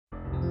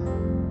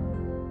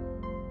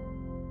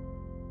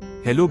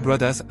Hello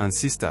brothers and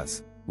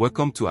sisters,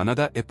 welcome to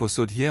another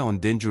episode here on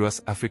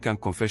Dangerous African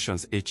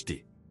Confessions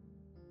HD.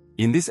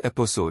 In this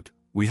episode,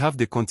 we have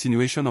the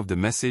continuation of the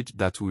message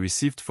that we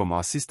received from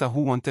our sister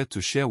who wanted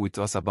to share with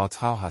us about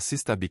how her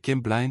sister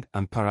became blind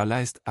and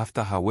paralyzed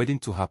after her wedding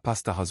to her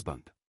pastor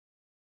husband.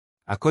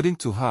 According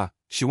to her,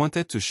 she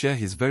wanted to share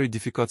his very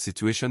difficult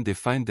situation they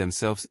find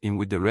themselves in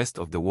with the rest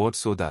of the world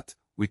so that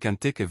we can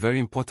take a very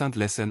important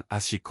lesson,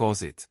 as she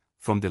calls it,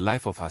 from the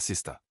life of her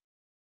sister.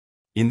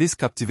 In this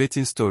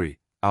captivating story,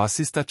 our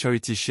sister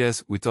Charity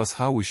shares with us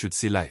how we should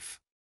see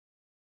life.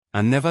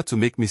 And never to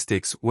make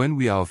mistakes when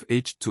we are of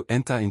age to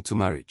enter into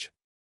marriage.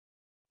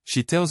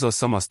 She tells us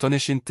some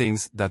astonishing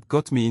things that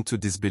got me into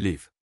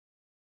disbelief.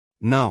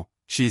 Now,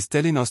 she is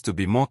telling us to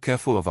be more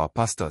careful of our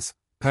pastors,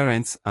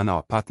 parents, and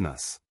our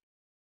partners.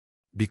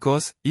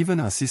 Because, even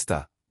her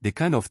sister, the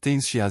kind of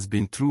things she has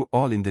been through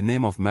all in the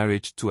name of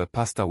marriage to a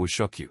pastor will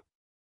shock you.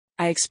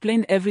 I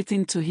explained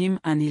everything to him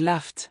and he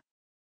laughed.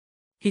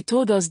 He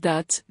told us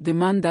that, the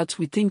man that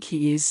we think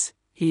he is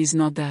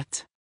not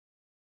that.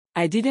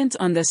 I didn't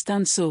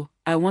understand, so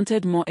I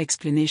wanted more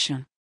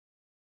explanation.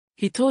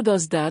 He told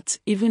us that,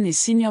 even a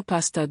senior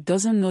pastor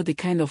doesn't know the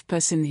kind of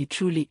person he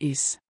truly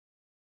is.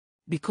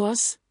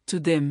 Because, to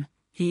them,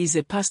 he is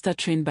a pastor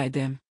trained by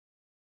them.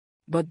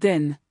 But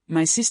then,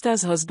 my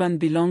sister's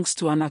husband belongs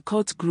to an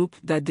occult group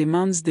that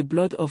demands the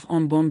blood of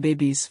unborn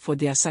babies for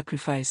their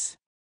sacrifice.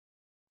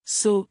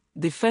 So,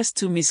 the first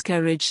two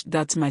miscarriages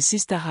that my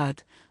sister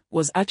had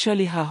was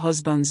actually her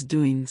husband's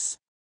doings.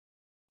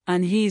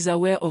 And he is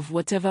aware of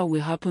whatever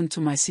will happen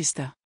to my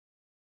sister.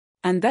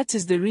 And that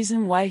is the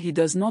reason why he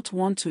does not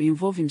want to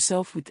involve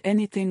himself with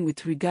anything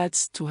with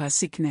regards to her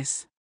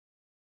sickness.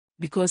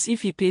 Because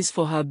if he pays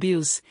for her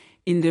bills,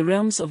 in the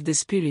realms of the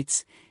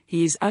spirits,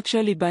 he is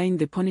actually buying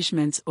the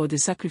punishment or the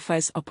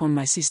sacrifice upon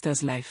my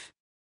sister's life.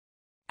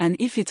 And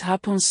if it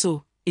happens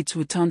so, it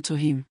will turn to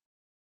him.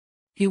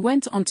 He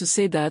went on to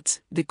say that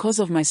the cause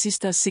of my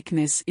sister's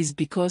sickness is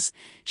because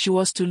she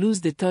was to lose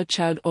the third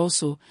child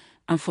also,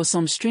 and for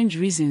some strange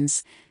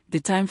reasons, the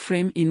time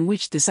frame in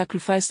which the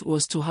sacrifice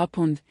was to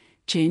happen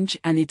changed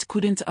and it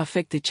couldn't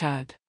affect the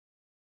child.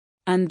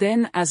 And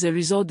then as a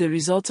result, the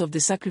result of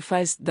the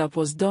sacrifice that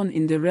was done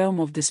in the realm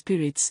of the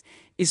spirits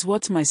is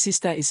what my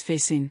sister is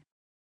facing.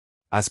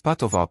 As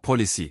part of our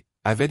policy,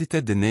 I've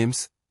edited the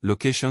names,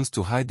 locations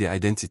to hide their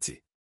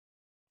identity.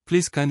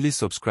 Please kindly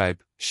subscribe,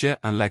 share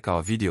and like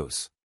our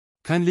videos.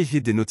 Kindly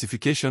hit the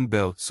notification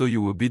bell so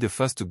you will be the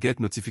first to get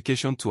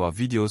notification to our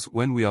videos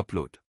when we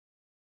upload.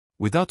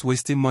 Without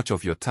wasting much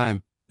of your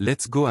time,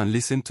 let's go and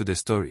listen to the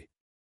story.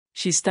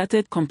 She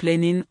started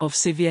complaining of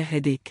severe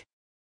headache.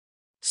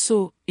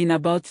 So, in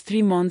about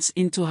 3 months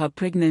into her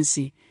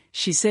pregnancy,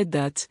 she said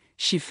that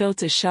she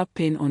felt a sharp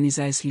pain on his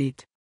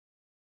eyelid.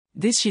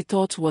 This she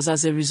thought was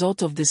as a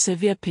result of the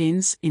severe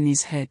pains in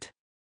his head.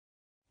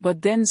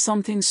 But then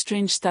something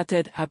strange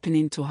started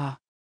happening to her.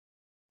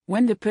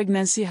 When the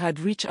pregnancy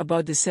had reached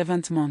about the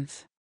 7th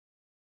month,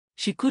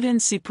 she couldn't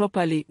see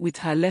properly with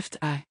her left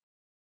eye,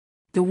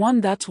 the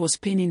one that was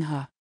paining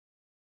her.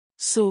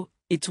 So,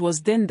 it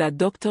was then that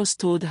doctors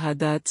told her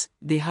that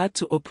they had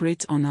to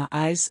operate on her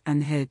eyes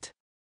and head.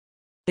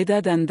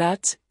 Other than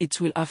that, it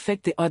will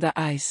affect the other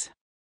eyes.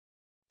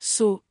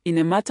 So, in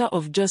a matter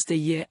of just a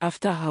year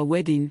after her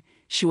wedding,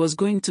 she was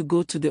going to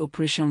go to the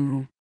operation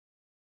room.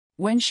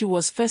 When she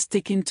was first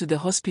taken to the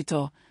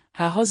hospital,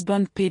 her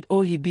husband paid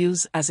all his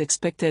bills as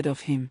expected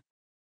of him.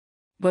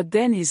 But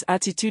then his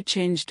attitude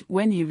changed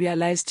when he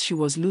realized she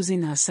was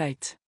losing her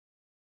sight.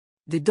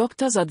 The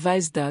doctors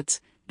advised that,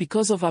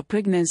 because of her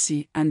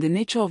pregnancy and the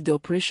nature of the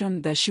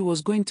operation that she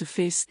was going to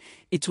face,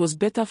 it was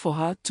better for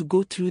her to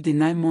go through the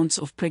 9 months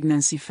of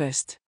pregnancy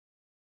first.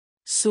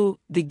 So,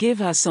 they gave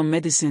her some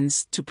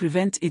medicines to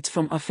prevent it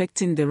from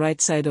affecting the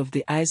right side of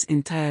the eyes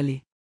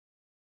entirely.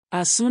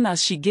 As soon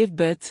as she gave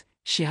birth,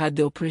 she had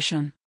the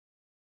operation.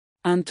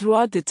 And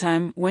throughout the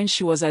time when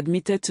she was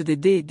admitted to the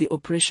day the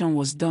operation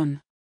was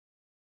done,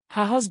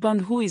 her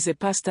husband, who is a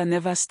pastor,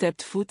 never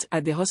stepped foot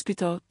at the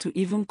hospital to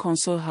even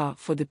console her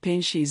for the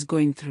pain she is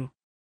going through.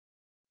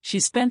 She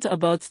spent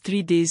about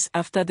 3 days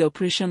after the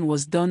operation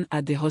was done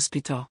at the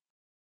hospital.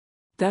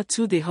 That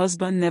too, the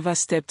husband never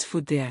stepped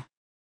foot there.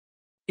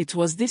 It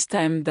was this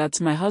time that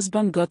my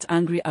husband got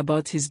angry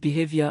about his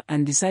behavior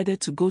and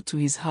decided to go to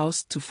his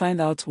house to find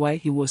out why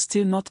he was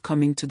still not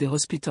coming to the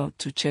hospital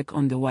to check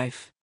on the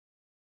wife.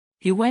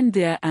 He went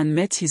there and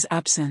met his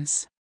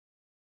absence.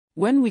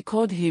 When we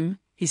called him,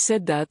 he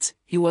said that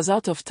he was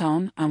out of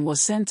town and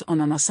was sent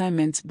on an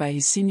assignment by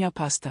his senior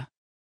pastor.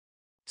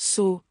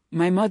 So,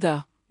 my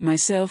mother,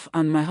 myself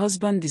and my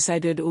husband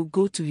decided to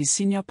go to his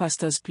senior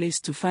pastor's place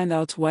to find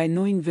out why,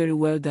 knowing very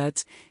well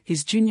that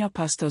his junior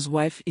pastor's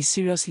wife is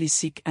seriously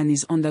sick and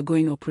is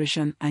undergoing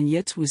operation, and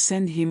yet we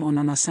send him on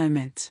an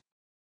assignment.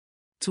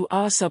 To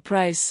our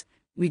surprise,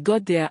 we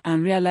got there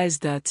and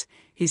realized that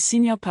his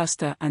senior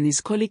pastor and his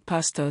colleague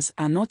pastors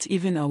are not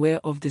even aware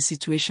of the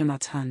situation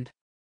at hand.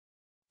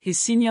 His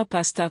senior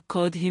pastor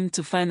called him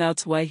to find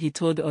out why he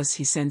told us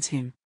he sent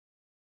him.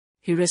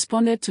 He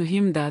responded to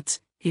him that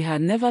He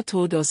had never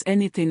told us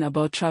anything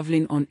about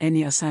traveling on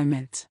any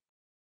assignment.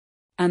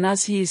 And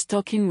as he is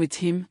talking with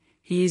him,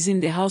 he is in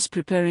the house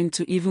preparing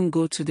to even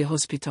go to the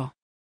hospital.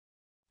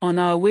 On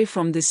our way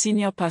from the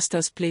senior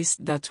pastor's place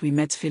that we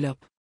met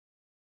Philip.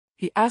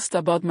 He asked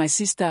about my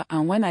sister,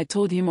 and when I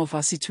told him of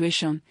our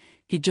situation,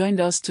 he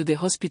joined us to the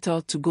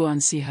hospital to go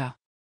and see her.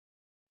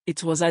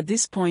 It was at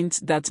this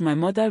point that my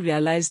mother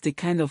realized the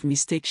kind of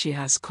mistake she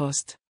has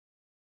caused.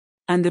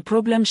 And the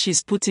problem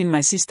she's putting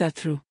my sister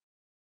through.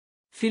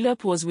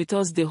 Philip was with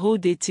us the whole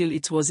day till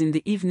it was in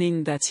the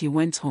evening that he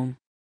went home,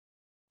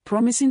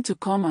 promising to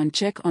come and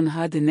check on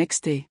her the next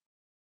day.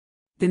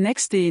 The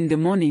next day in the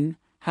morning,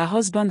 her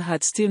husband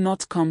had still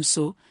not come,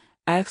 so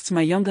I asked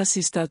my younger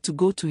sister to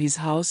go to his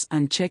house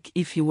and check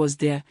if he was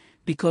there,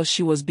 because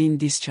she was being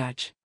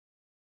discharged.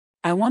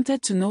 I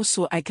wanted to know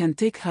so I can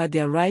take her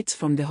there right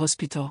from the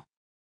hospital.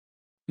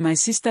 My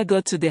sister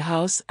got to the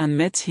house and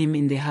met him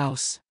in the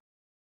house.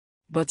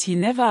 But he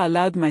never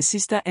allowed my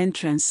sister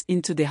entrance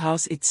into the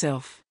house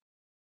itself.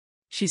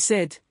 She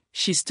said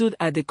she stood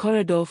at the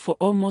corridor for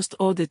almost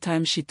all the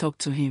time she talked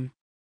to him.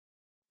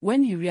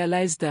 When he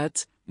realized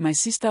that my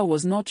sister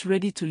was not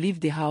ready to leave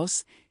the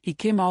house, he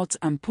came out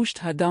and pushed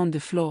her down the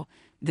floor,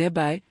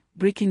 thereby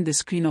breaking the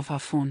screen of her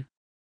phone.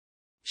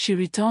 She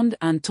returned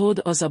and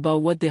told us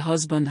about what the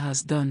husband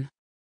has done.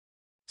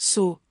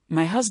 So,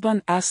 my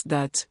husband asked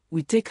that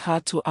we take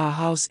her to our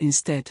house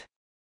instead.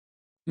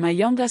 My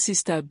younger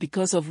sister,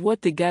 because of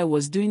what the guy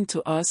was doing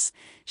to us,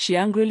 she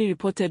angrily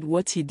reported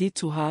what he did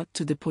to her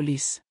to the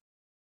police,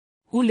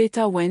 who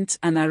later went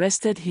and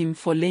arrested him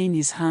for laying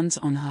his hands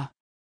on her.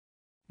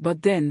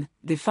 But then,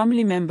 the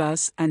family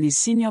members and his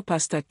senior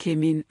pastor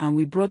came in and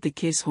we brought the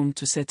case home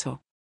to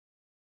settle.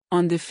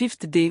 On the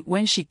 5th day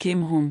when she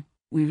came home,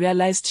 we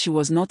realized she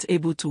was not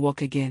able to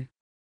walk again.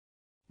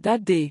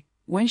 That day,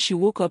 when she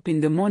woke up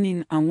in the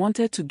morning and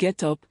wanted to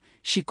get up,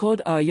 she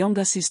called our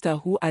younger sister,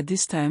 who at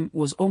this time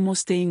was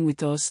almost staying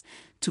with us,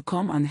 to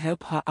come and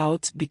help her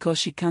out because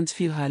she can't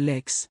feel her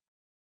legs.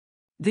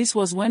 This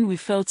was when we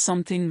felt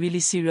something really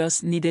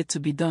serious needed to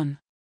be done.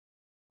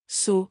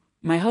 So,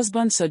 my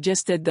husband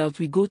suggested that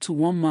we go to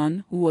one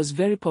man who was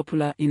very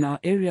popular in our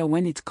area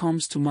when it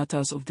comes to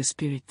matters of the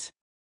spirit,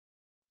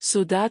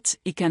 so that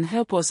he can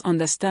help us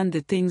understand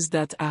the things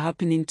that are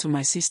happening to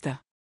my sister.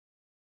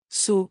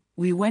 So,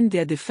 we went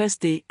there the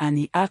first day and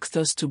he asked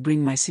us to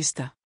bring my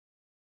sister.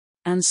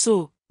 And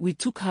so, we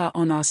took her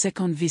on our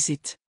second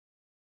visit.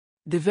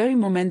 The very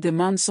moment the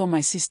man saw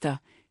my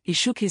sister, he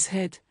shook his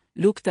head,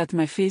 looked at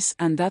my face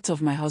and that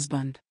of my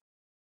husband.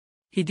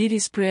 He did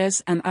his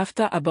prayers, and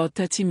after about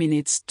 30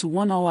 minutes to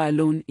 1 hour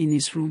alone in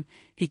his room,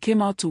 he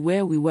came out to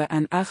where we were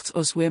and asked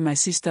us where my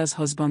sister's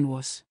husband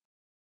was.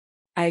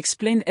 I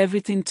explained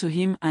everything to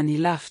him and he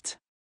laughed.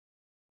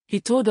 He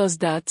told us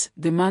that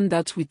the man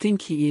that we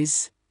think he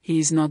is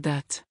not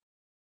that.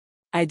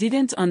 I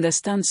didn't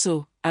understand,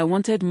 so I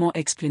wanted more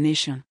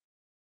explanation.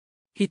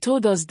 He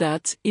told us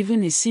that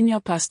even his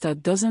senior pastor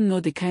doesn't know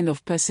the kind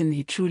of person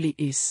he truly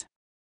is,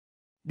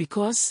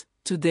 because,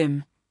 to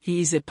them, he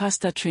is a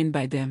pastor trained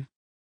by them.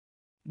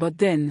 But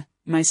then,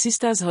 my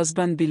sister's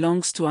husband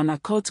belongs to an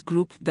occult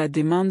group that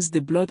demands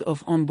the blood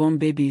of unborn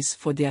babies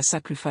for their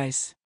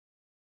sacrifice.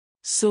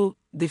 So,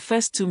 the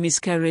first 2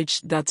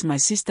 miscarriages that my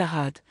sister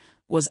had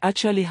was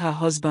actually her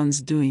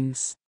husband's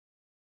doings.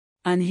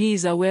 And he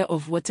is aware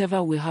of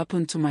whatever will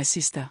happen to my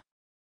sister.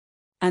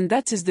 And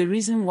that is the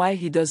reason why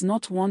he does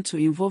not want to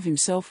involve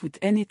himself with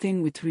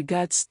anything with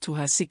regards to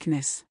her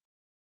sickness.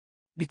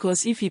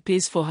 Because if he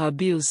pays for her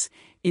bills,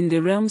 in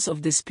the realms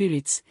of the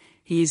spirits,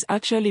 he is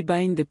actually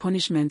buying the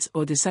punishment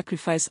or the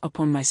sacrifice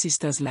upon my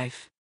sister's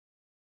life.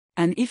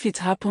 And if it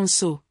happens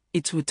so,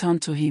 it will turn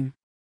to him.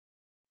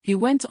 He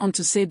went on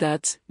to say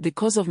that the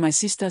cause of my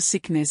sister's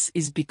sickness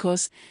is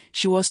because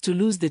she was to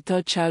lose the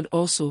 3rd child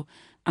also,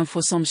 and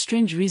for some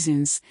strange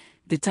reasons,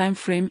 the time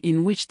frame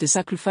in which the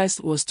sacrifice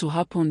was to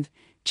happen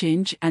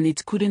changed and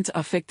it couldn't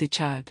affect the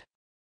child.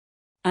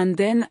 And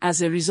then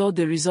as a result,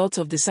 the result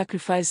of the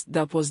sacrifice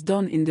that was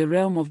done in the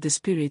realm of the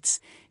spirits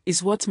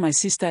is what my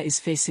sister is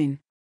facing.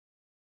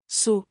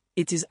 So,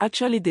 it is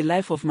actually the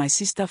life of my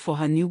sister for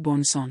her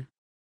newborn son.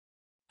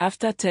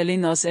 After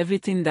telling us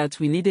everything that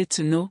we needed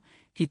to know,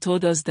 he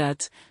told us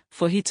that,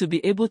 for he to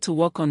be able to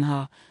walk on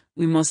her,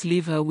 we must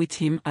leave her with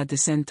him at the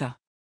center.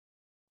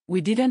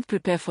 We didn't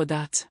prepare for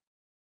that.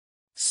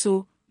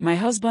 So, my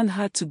husband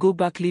had to go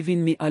back,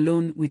 leaving me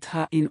alone with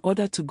her in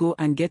order to go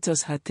and get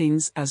us her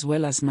things as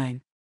well as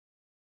mine.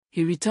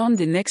 He returned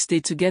the next day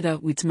together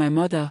with my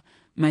mother,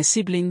 my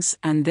siblings,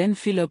 and then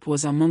Philip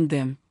was among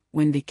them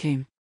when they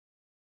came.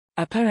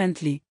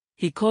 Apparently,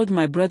 he called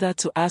my brother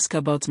to ask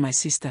about my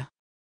sister.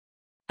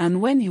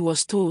 And when he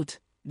was told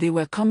they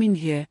were coming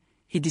here,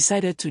 he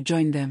decided to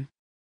join them.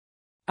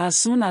 As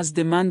soon as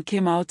the man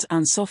came out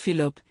and saw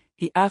Philip,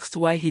 he asked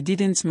why he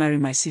didn't marry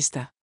my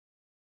sister.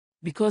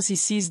 Because he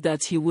sees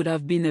that he would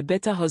have been a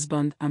better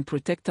husband and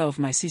protector of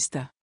my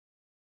sister.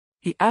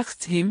 He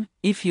asked him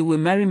if he will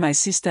marry my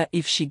sister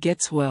if she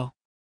gets well.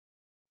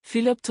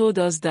 Philip told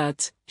us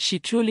that she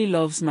truly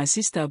loves my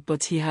sister,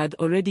 but he had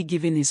already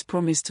given his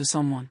promise to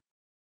someone.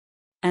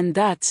 And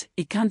that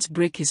he can't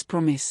break his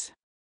promise.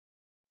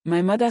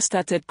 My mother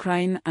started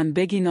crying and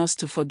begging us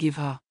to forgive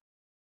her.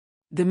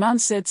 The man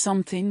said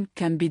something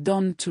can be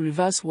done to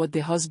reverse what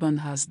the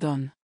husband has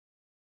done.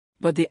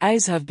 But the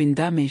eyes have been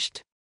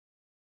damaged.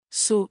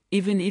 So,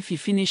 even if he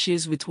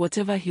finishes with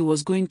whatever he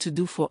was going to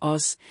do for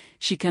us,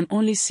 she can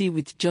only see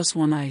with just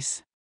one eye.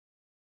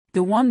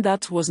 The one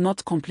that was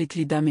not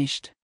completely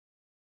damaged.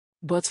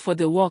 But for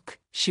the walk,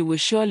 she will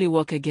surely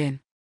walk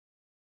again.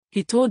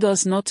 He told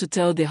us not to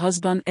tell the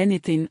husband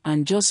anything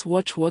and just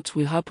watch what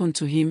will happen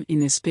to him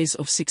in a space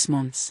of 6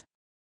 months.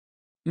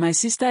 My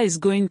sister is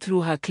going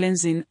through her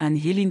cleansing and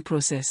healing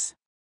process.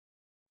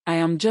 I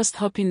am just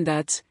hoping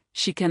that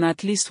she can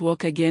at least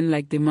walk again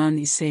like the man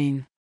is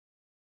saying.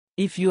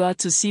 If you are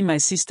to see my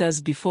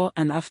sister's before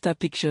and after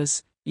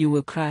pictures, you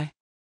will cry.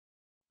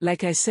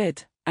 Like I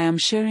said, I am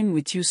sharing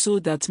with you so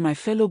that my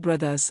fellow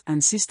brothers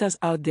and sisters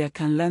out there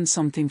can learn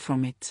something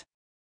from it.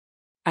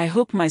 I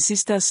hope my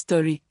sister's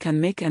story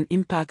can make an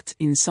impact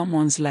in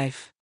someone's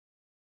life.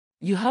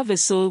 You have a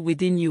soul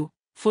within you,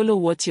 follow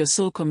what your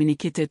soul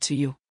communicated to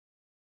you.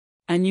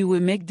 And you will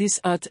make this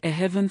earth a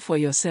heaven for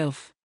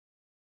yourself.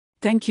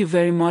 Thank you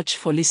very much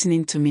for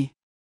listening to me.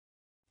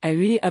 I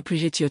really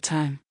appreciate your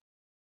time.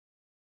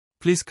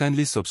 Please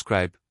kindly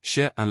subscribe,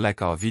 share and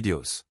like our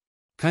videos.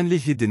 Kindly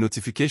hit the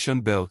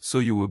notification bell so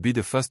you will be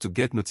the first to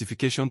get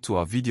notification to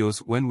our videos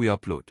when we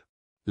upload.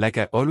 Like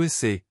I always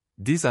say,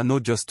 these are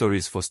not just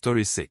stories for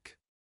story's sake.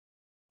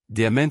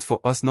 They are meant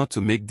for us not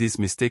to make these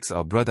mistakes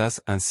our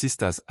brothers and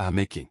sisters are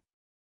making.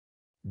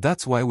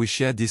 That's why we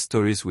share these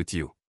stories with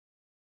you.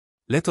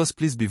 Let us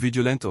please be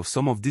vigilant of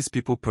some of these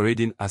people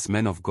parading as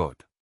men of God.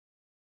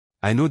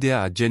 I know there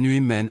are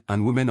genuine men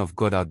and women of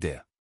God out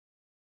there.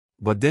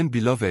 But then,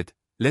 beloved,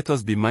 let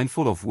us be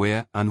mindful of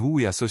where and who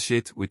we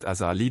associate with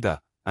as our leader,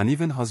 and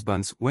even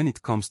husbands when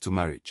it comes to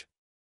marriage.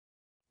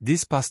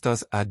 These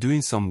pastors are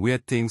doing some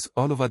weird things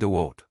all over the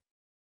world.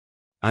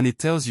 And it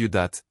tells you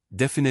that,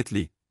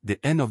 definitely,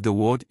 the end of the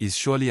world is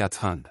surely at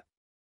hand.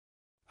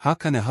 How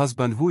can a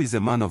husband who is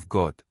a man of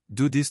God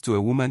do this to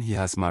a woman he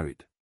has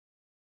married?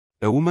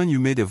 A woman you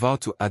made a vow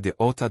to at the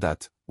altar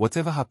that,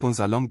 whatever happens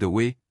along the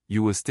way,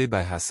 you will stay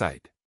by her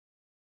side.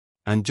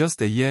 And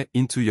just a year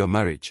into your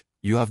marriage,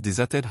 you have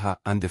deserted her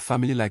and the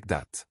family like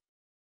that.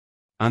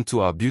 And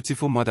to our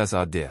beautiful mothers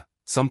out there,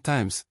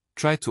 sometimes,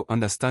 try to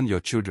understand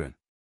your children.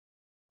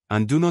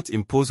 And do not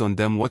impose on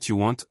them what you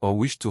want or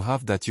wish to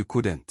have that you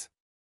couldn't.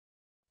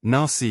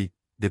 Now see,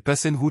 the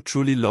person who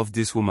truly loved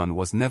this woman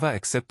was never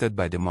accepted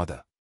by the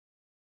mother.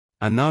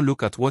 And now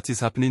look at what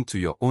is happening to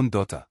your own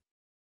daughter.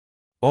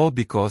 All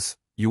because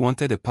you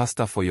wanted a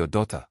pastor for your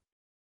daughter.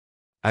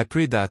 I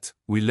pray that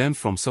we learn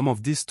from some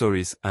of these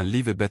stories and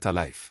live a better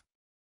life.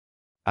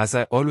 As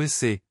I always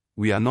say,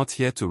 we are not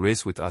here to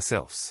race with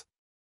ourselves.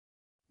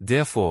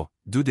 Therefore,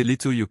 do the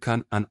little you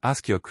can and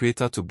ask your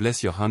Creator to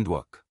bless your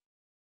handwork.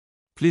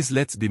 Please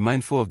let's be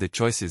mindful of the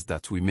choices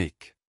that we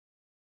make.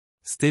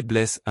 Stay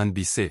blessed and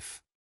be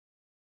safe.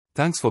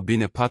 Thanks for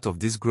being a part of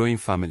this growing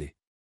family.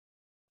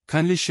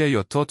 Kindly share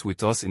your thought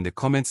with us in the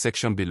comment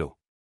section below.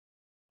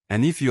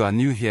 And if you are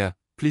new here,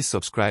 please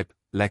subscribe,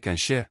 like and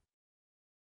share.